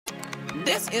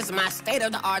This is my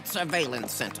state-of-the-art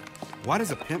surveillance center. Why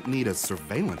does a pimp need a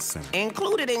surveillance center?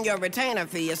 Included in your retainer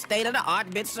fee is state-of-the-art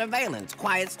bit surveillance.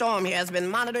 Quiet Storm here has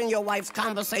been monitoring your wife's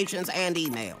conversations and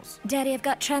emails. Daddy, I've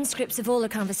got transcripts of all her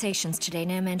conversations today,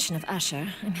 no mention of Usher.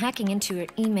 I'm hacking into her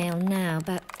email now,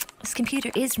 but this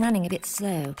computer is running a bit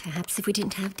slow. Perhaps if we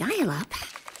didn't have dial-up.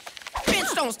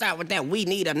 Bitch, don't start with that we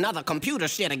need another computer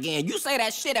shit again. You say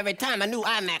that shit every time a new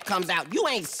iMac comes out. You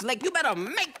ain't slick. You better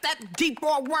make that deep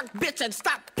more work, bitch, and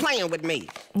stop playing with me.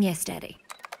 Yes, Daddy.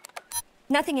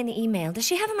 Nothing in the email. Does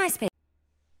she have a MySpace?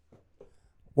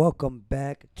 Welcome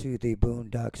back to the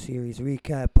Boondock Series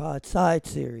Recap Pod Side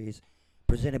Series,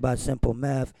 presented by Simple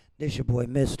Math. This your boy,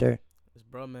 Mister. It's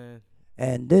bro, man.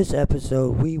 And this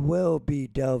episode, we will be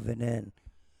delving in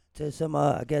to some,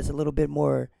 I guess, a little bit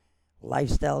more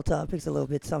lifestyle topics, a little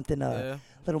bit something, a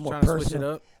little more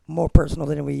personal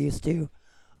than we used to.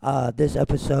 This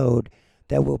episode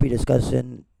that we'll be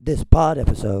discussing, this pod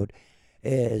episode,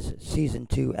 is Season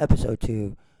 2, Episode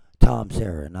 2, Tom,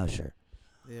 Sarah, and Usher.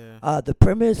 Yeah. The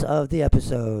premise of the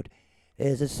episode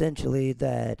is essentially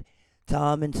that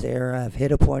Tom and Sarah have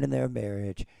hit a point in their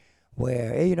marriage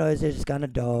where, you know, it's just kind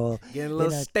of dull. Getting a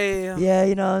little stale. Yeah,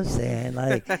 you know what I'm saying?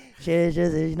 Like, shit's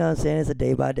just, you know what I'm saying? It's a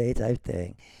day-by-day type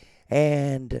thing.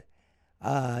 And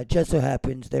just so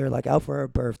happens they're, like, out for a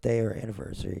birthday or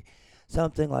anniversary,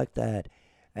 something like that.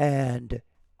 And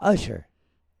Usher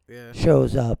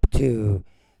shows up to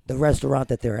the restaurant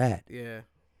that they're at. Yeah.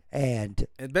 And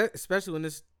especially when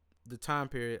the time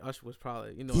period, Usher was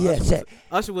probably, you know,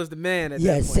 Usher was the man at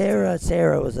that point.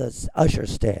 Sarah was a Usher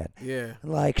stan. Yeah.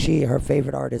 Like, her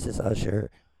favorite artist is Usher.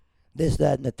 This,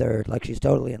 that, and the third. Like, she's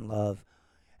totally in love.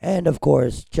 And, of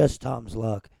course, just Tom's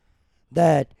luck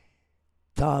that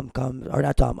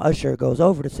Usher goes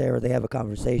over to Sarah. They have a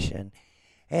conversation.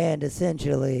 And,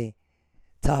 essentially,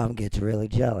 Tom gets really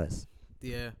jealous.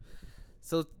 Yeah.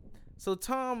 So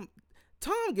Tom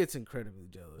gets incredibly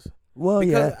jealous. Well,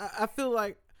 because yeah. I feel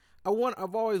like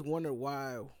I've always wondered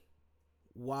why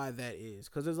that is.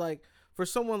 Because it's like, for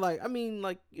someone like, I mean,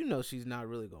 like, you know, she's not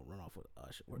really going to run off with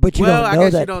Usher. But you don't know I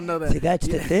guess that. you don't know that. See, that's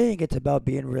the thing. It's about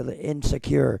being really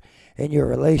insecure in your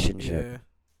relationship. Yeah.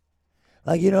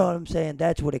 Like, you know what I'm saying?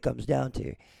 That's what it comes down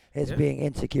to. Is being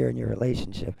insecure in your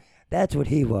relationship. That's what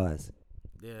he was.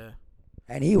 Yeah.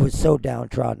 And he was so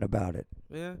downtrodden about it.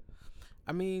 Yeah.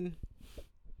 I mean,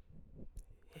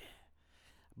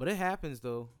 but it happens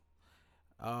though.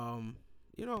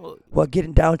 You know. What,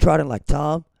 getting downtrodden like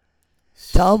Tom?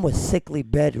 Tom was sickly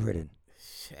bedridden.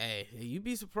 Hey, you'd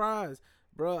be surprised,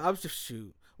 bro. I was just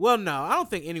shoot. Well, no, I don't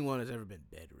think anyone has ever been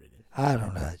bedridden. I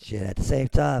don't know shit. At the same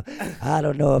time, I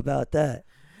don't know about that.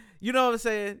 You know what I'm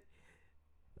saying?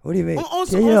 What do you mean? On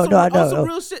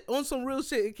some real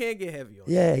shit, it can get heavy on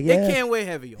you. Yeah. It can weigh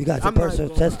heavy on you. You got some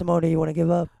personal testimony you want to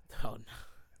give up? Oh, no.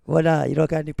 What not? You don't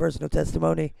got any personal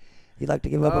testimony you'd like to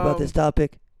give up about this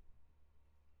topic?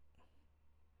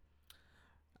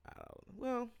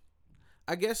 Well,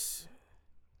 I guess.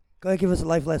 Go ahead, give us a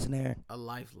life lesson, Aaron. A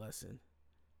life lesson.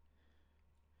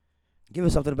 Give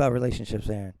us something about relationships,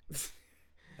 Aaron.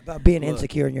 About being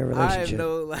insecure in your relationship. I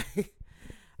know, like,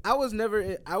 I was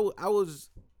never. I was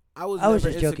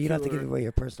just joking. You don't have to give away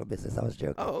your personal business. I was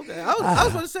joking. Oh, okay. I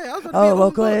was going to say. I was going to Oh,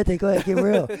 well, go ahead. Get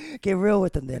real. Get real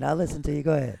with them then. I'll listen to you.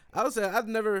 Go ahead. I would say I've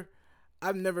never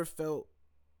felt.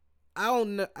 I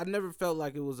never felt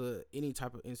like it was any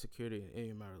type of insecurity in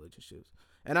any of my relationships,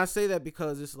 and I say that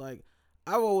because it's like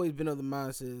I've always been of the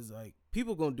mindset is like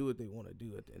people gonna do what they want to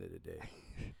do at the end of the day.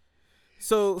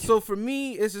 So for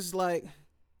me, it's just like,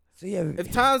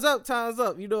 if time's up, time's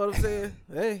up. You know what I'm saying?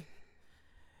 Hey.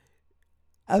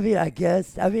 I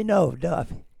guess. No.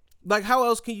 Like, how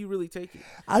else can you really take it?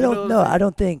 I don't know. I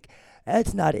don't think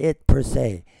that's not it per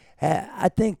se. I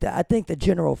think the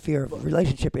general fear of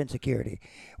relationship insecurity.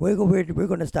 We're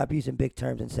going to stop using big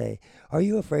terms and say, "Are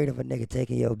you afraid of a nigga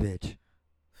taking your bitch?"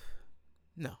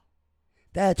 No.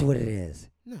 That's what it is.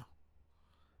 No.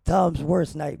 Tom's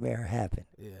worst nightmare happened.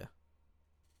 Yeah.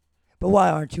 But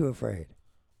why aren't you afraid?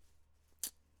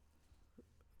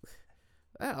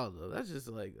 I don't know. That's just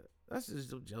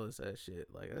some jealous ass shit.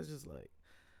 Like, that's just like,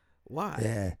 why?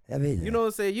 Yeah, I mean, you know what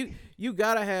I'm saying. You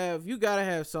gotta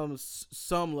have some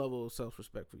level of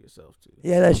self-respect for yourself too.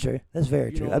 Yeah, that's true. That's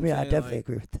very You true. know I mean, what I I'm definitely saying?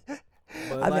 agree with that.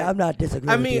 But I mean, I'm not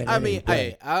disagreeing.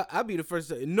 I'll be the first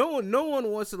to. No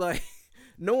one wants to like.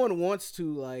 No one wants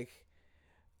to like.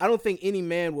 I don't think any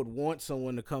man would want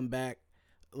someone to come back,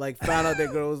 like find out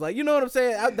that girl was like, you know what I'm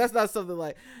saying? That's not something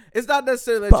like. It's not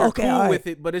necessarily that you're cool with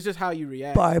it, but it's just how you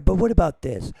react. But what about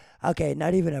this? Okay,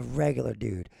 not even a regular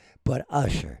dude, but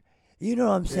Usher. You know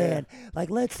what I'm saying? Like,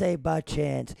 let's say by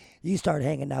chance you start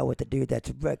hanging out with the dude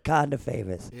that's kind of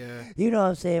famous. Yeah. You know what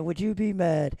I'm saying? Would you be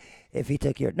mad if he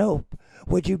took your? No.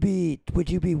 Would you be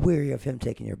weary of him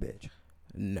taking your bitch?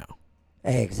 No.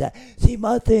 Exactly. See,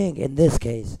 my thing in this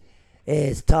case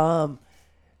is Tom.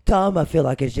 I feel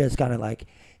like is just kind of like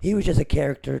he was just a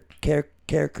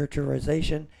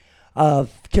caricaturization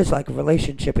of just like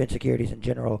relationship insecurities in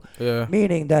general. Yeah.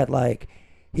 Meaning that like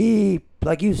he,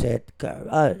 like you said,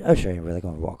 Usher ain't really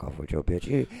gonna walk off with your bitch.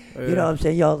 You know what I'm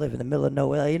saying? Y'all live in the middle of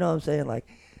nowhere. You know what I'm saying? Like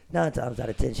 9 times out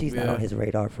of 10, she's not on his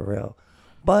radar for real.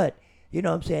 But you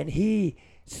know what I'm saying? He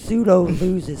pseudo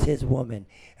loses his woman,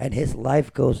 and his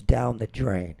life goes down the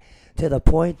drain to the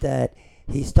point that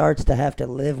he starts to have to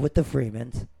live with the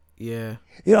Freemans. Yeah.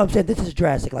 You know what I'm saying? This is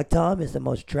drastic. Like, Tom is the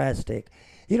most drastic.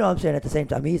 You know what I'm saying? At the same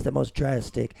time, he's the most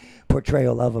drastic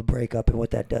portrayal of a breakup and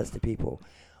what that does to people.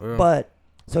 Yeah. But,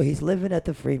 so he's living at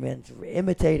the Freemans,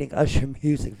 imitating Usher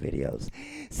music videos,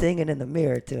 singing in the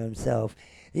mirror to himself.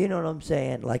 You know what I'm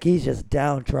saying? Like, he's just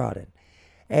downtrodden.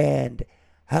 And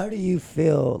how do you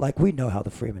feel? Like, we know how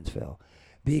the Freemans feel.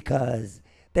 Because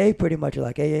they pretty much are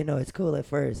like, hey, you know, it's cool at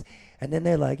first. And then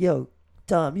they're like, yo,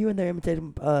 Tom, you in there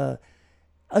imitating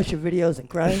Usher videos and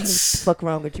crying? Fuck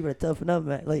around with you and toughen up,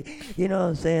 man. Like, you know what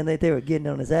I'm saying? They were getting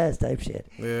on his ass type shit.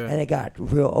 Yeah. And it got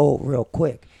real old real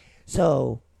quick.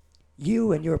 So,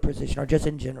 you and your position, or just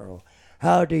in general,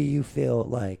 how do you feel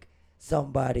like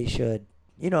somebody should,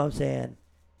 you know what I'm saying?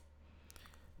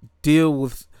 Deal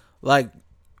with, like,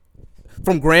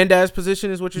 from Granddad's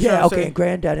position is what you're trying to say? Yeah, okay,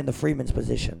 Granddad in the Freeman's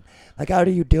position. Like, how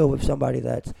do you deal with somebody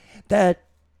that's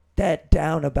that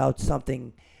down about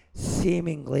something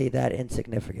seemingly that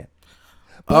insignificant?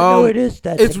 But no, it is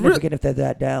that significant if they're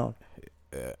that down.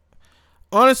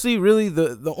 Honestly, really,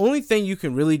 the only thing you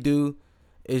can really do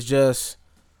is just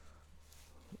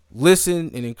listen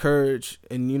and encourage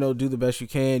and, you know, do the best you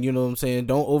can. You know what I'm saying?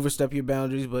 Don't overstep your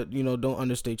boundaries, but, you know, don't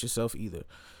understate yourself either.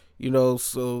 You know,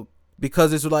 so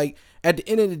because it's like at the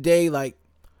end of the day, like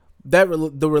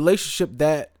the relationship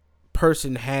that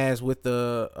person has with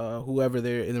the whoever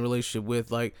they're in the relationship with,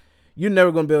 like, you're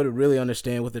never gonna be able to really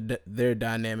understand what their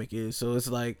dynamic is. So it's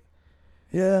like,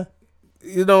 yeah,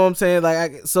 you know what I'm saying?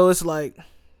 Like, so it's like,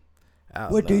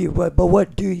 what do you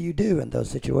do in those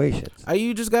situations?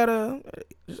 You just gotta,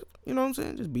 you know what I'm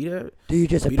saying? Just be there. Do you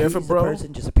just appease the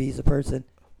person? Just appease the person?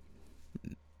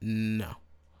 No,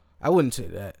 I wouldn't say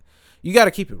that. You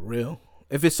gotta keep it real.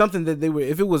 If it's something that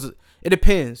it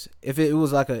depends. If it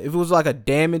was like a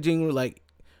damaging, like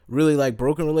really like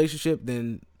broken relationship,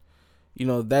 then, you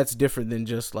know, that's different than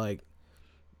just like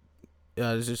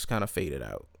it's just kind of faded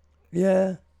out.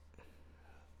 Yeah.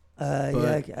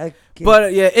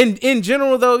 But yeah, in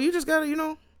general though, you just gotta, you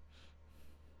know,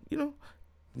 you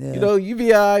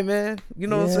be alright, man. You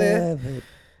know what I'm saying?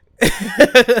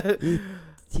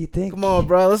 You think? Come on,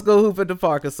 bro. Let's go hoop at the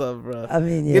park or something, bro. I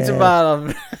mean, yeah. Get your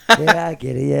bottom. Yeah, I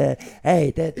get it. Yeah.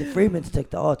 Hey, the Freemans took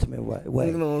the ultimate way.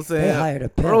 You know what I'm saying? They hired a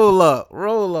pimp. Roll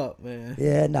up, man.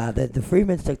 Yeah, nah. The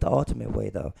Freemans took the ultimate way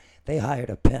though. They hired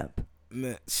a pimp.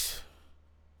 Man.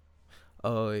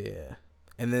 Oh yeah.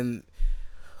 And then,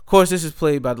 of course, this is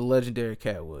played by the legendary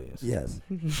Cat Williams. Yes.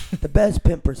 The best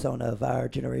pimp persona of our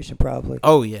generation, probably.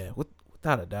 Oh yeah,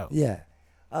 without a doubt. Yeah.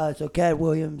 So Cat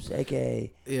Williams, aka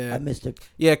Mr.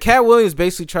 Yeah, Cat Williams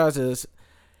basically tries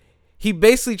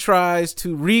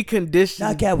to recondition.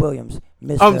 Not Cat Williams.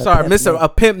 A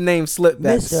pimp named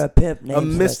Slickback. A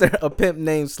pimp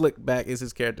named Slickback is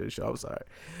his character in the show. I'm sorry.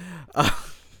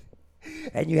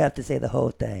 And you have to say the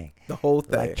whole thing. The whole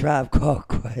thing. Like Tribe Called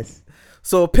Quest.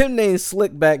 So a pimp named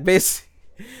Slickback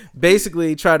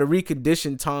basically tried to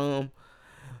recondition Tom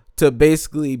to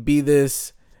basically be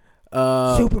this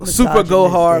super go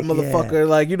hard motherfucker, yeah.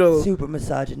 Like, you know, super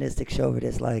misogynistic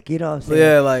chauvinist, like, you know what I'm saying?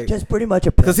 Yeah, like just pretty much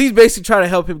a because he's basically trying to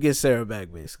help him get Sarah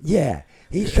back, basically. Yeah,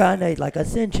 he's trying to, like,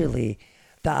 essentially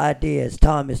the idea is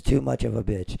Tom is too much of a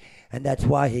bitch, and that's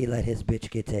why he let his bitch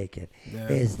get taken. Yeah.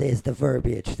 Is the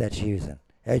verbiage that's used.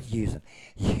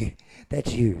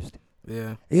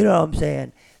 Yeah, you know what I'm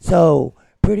saying? So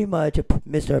pretty much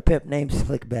Mr. Pimp named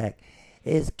Slickback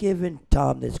is giving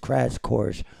Tom this crash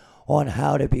course on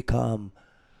how to become,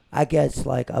 I guess,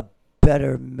 like a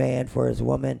better man for his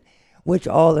woman, which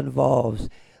all involves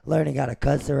learning how to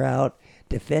cuss her out,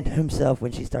 defend himself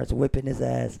when she starts whipping his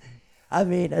ass. I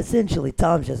mean, essentially,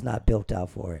 Tom's just not built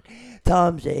out for it.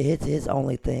 His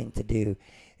only thing to do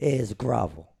is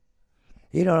grovel.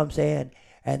 You know what I'm saying?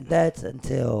 And that's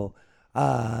until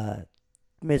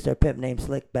Mr. Pimp named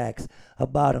Slickback's a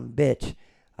bottom bitch,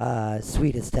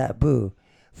 Sweet as Taboo,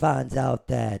 finds out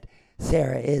that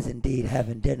Sarah is indeed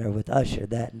having dinner with Usher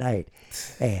that night,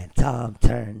 and Tom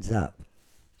turns up.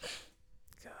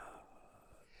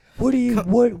 What do you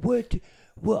what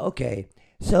okay,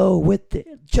 so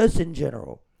just in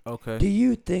general, okay, do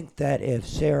you think that if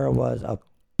Sarah was a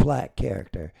black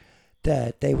character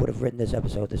that they would have written this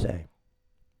episode the same?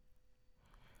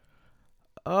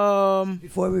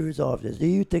 Before we resolve this, do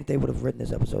you think they would have written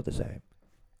this episode the same?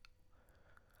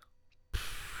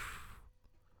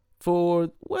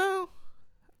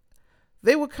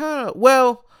 They were kind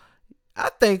of, I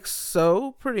think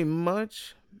so, pretty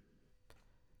much.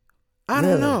 I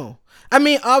don't know. I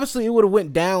mean, obviously, it would have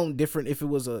went down different if it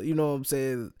was you know what I'm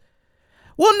saying?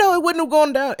 Well, no, it wouldn't have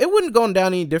gone down. It wouldn't have gone down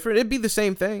any different. It'd be the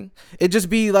same thing. It'd just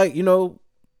be like, your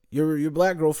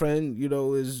black girlfriend,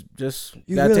 is just...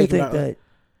 You really think that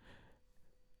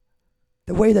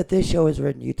the way that this show is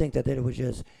written, you think that it was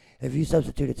just, if you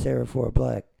substituted Sarah for a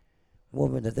black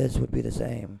woman, that this would be the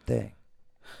same thing?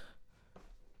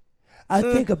 I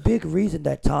think a big reason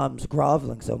that Tom's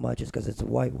groveling so much is because it's a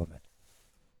white woman.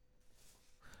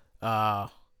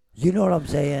 You know what I'm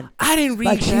saying? I didn't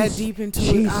read that deep into it.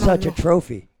 She's such a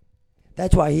trophy.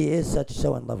 That's why he is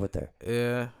so in love with her.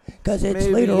 Yeah. Because it's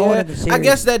later on in the series. I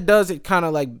guess that does it kind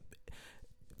of like,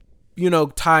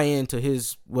 tie into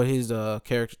what his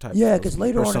character type. Yeah, because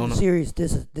later on in the series,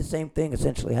 the same thing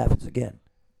essentially happens again.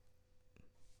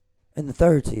 In the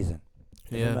third season.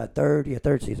 Yeah.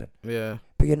 Third season. Yeah.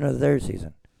 Beginning of the third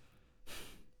season.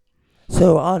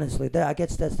 So honestly, I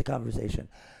guess that's the conversation.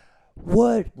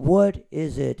 What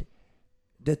is it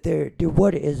that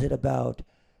what is it about,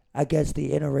 I guess,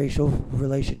 the interracial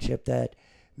relationship that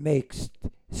makes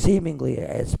seemingly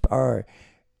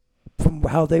from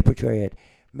how they portray it,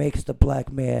 makes the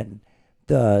black man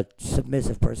the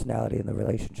submissive personality in the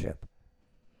relationship?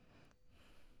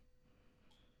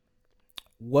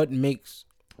 Why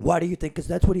do you think? Because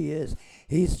that's what he is.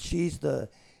 She's the,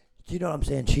 you know what I'm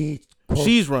saying?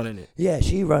 She's running it. Yeah,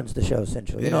 she runs the show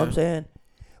essentially. You know what I'm saying?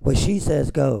 What she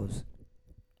says goes.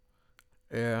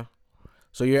 Yeah.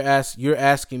 So you're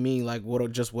asking me like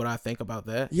what I think about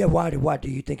that? Yeah. Why do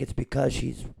you think it's because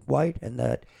she's white and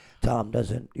that Tom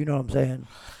doesn't? You know what I'm saying?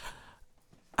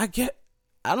 I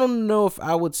don't know if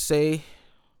I would say.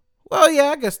 Well,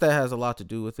 yeah, I guess that has a lot to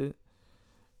do with it.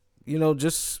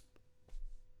 Just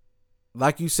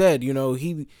like you said,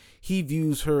 he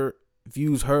views her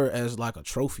as like a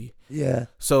trophy. Yeah.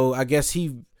 So I guess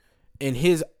he, in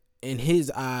his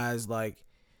eyes, like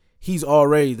he's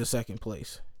already the second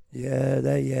place. Yeah,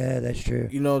 that's true.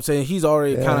 You know what I'm saying? He's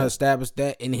already kind of established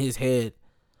that in his head.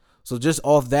 So just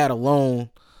off that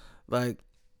alone, like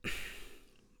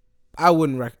I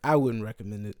wouldn't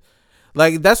recommend it.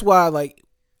 Like that's why, like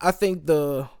I think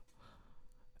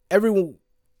everyone,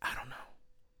 I don't know.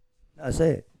 I say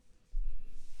it.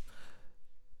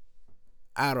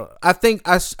 I think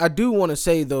I do want to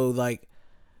say though, like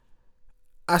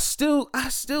I still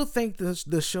think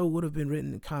the show would have been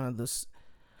written kind of this.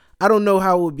 I don't know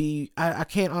how it would be. I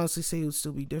can't honestly say it would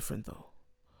still be different though.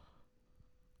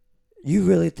 You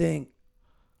really think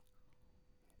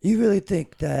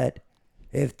that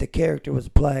if the character was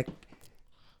black,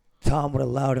 Tom would have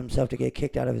allowed himself to get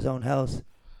kicked out of his own house?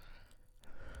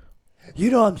 You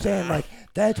know what I'm saying? Like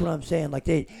that's what I'm saying. Like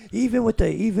they even with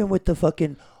the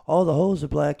fucking all the hoes are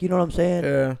black. You know what I'm saying?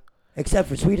 Yeah. Except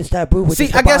for Sweetest Taboo. Which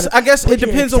I guess it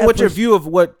depends on what your view of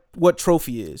what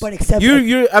trophy is. But except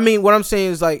I mean, what I'm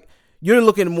saying is like you're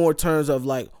looking in more terms of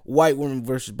like white women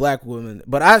versus black women.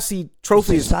 But I see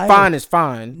trophy is fine is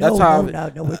fine. That's how.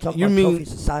 No, we're talking about trophy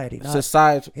society. Not,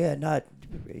 society.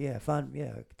 Yeah, fine.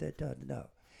 Yeah, no,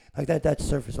 like that's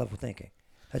surface level thinking.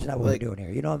 That's not what we're doing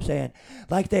here. You know what I'm saying?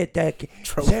 Like that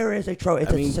Sarah is a trophy.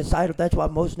 It's a societal. That's why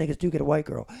most niggas do get a white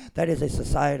girl. That is a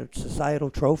societal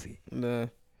trophy. Nah.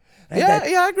 Yeah,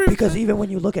 I agree. Because even when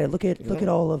you look at it, look at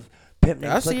all of Pimp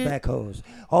Named Slickback hoes.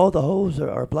 All the hoes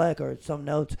are black or something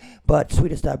else. But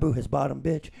Sweetest Taboo, his bottom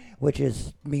bitch, which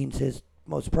means his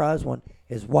most prized one,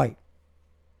 is white.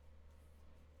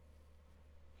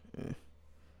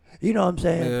 You know what I'm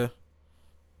saying?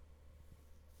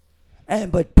 Yeah.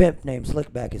 But Pimp Named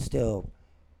Slickback is still,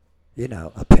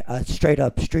 a straight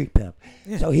up street pimp.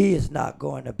 Yeah. So he is not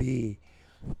going to be,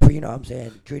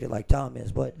 treated like Tom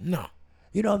is. But no.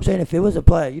 You know what I'm saying? If it was a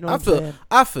play, you know what I'm saying?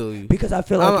 I feel you. Because I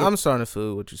feel like I'm starting to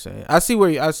feel what you're saying. I see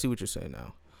what you're saying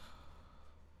now.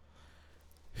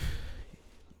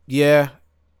 Yeah.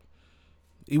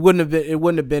 It wouldn't have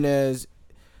been as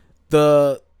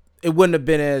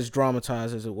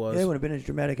dramatized as it was. Yeah, it wouldn't have been as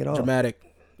dramatic at all.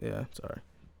 Yeah, sorry.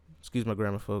 Excuse my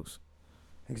grammar, folks.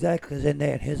 Exactly, because in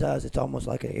his eyes, it's almost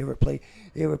like an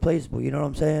irreplaceable. You know what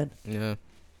I'm saying? Yeah.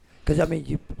 Because,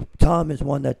 Tom is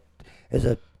one that is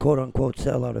a quote unquote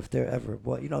sellout if there ever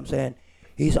was. You know what I'm saying?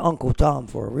 He's Uncle Tom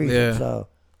for a reason. Yeah. So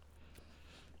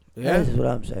Yeah. this is what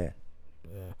I'm saying.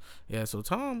 Yeah. So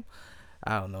Tom,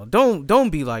 I don't know. Don't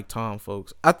be like Tom,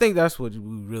 folks. I think that's what we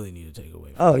really need to take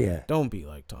away from it. Yeah. Don't be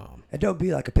like Tom. And don't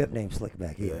be like a pimp named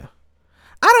Slickback either. Yeah.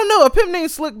 I don't know. A pimp named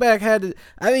Slickback had to.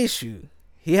 I mean, shoot.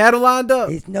 He had it lined up.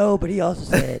 But he also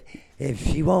said if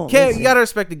she won't listen, you gotta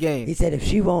respect the game. He said if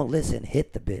she won't listen,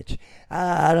 hit the bitch.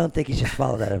 I don't think you should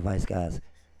follow that advice, guys.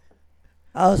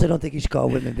 I also don't think you should call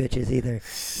women bitches either.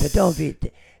 But don't be.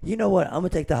 You know what? I'm gonna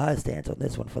take the high stance on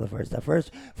this one for the first time.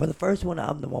 For the first one,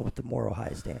 I'm the one with the moral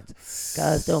high stance.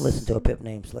 Guys, don't listen to a pimp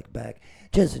named Slickback.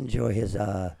 Just enjoy his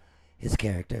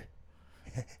character.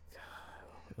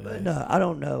 But no, I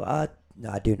don't know. I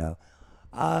do know.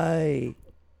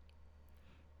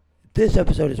 This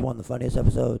episode is one of the funniest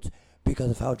episodes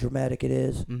because of how dramatic it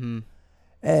is. Mm-hmm.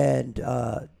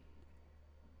 And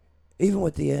even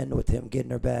with the end, with him getting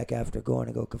her back after going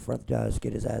to go confront the guys,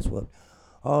 get his ass whooped,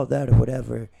 all that or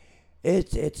whatever,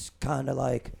 it's kind of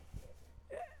like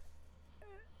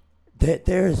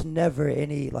there's never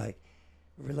any like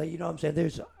you know what I'm saying?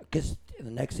 Because in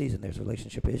the next season there's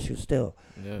relationship issues still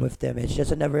with them. It's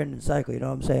just a never-ending cycle. You know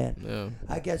what I'm saying? Yeah.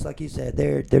 I guess like you said,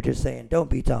 they're just saying don't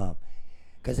be Tom,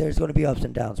 because there's going to be ups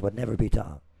and downs, but never be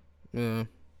Tom. Yeah.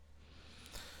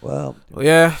 Well,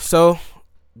 yeah. So,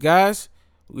 guys,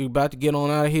 we're about to get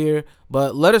on out of here,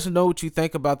 but let us know what you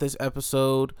think about this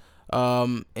episode.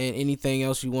 And anything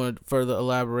else you want further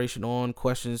elaboration on,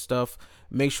 questions, stuff.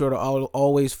 Make sure to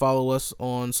always follow us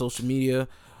on social media.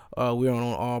 We're on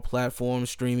all platforms,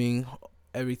 streaming,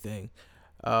 everything.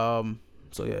 So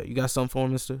yeah, you got something for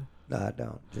him, mister? Nah, I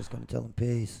don't. Just gonna tell him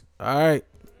peace. All right,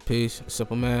 peace.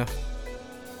 Simple math.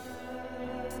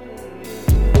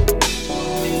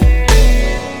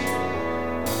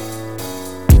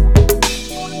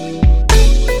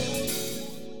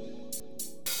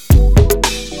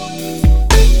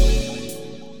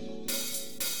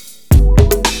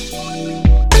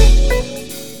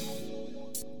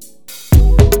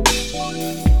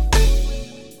 Thank you.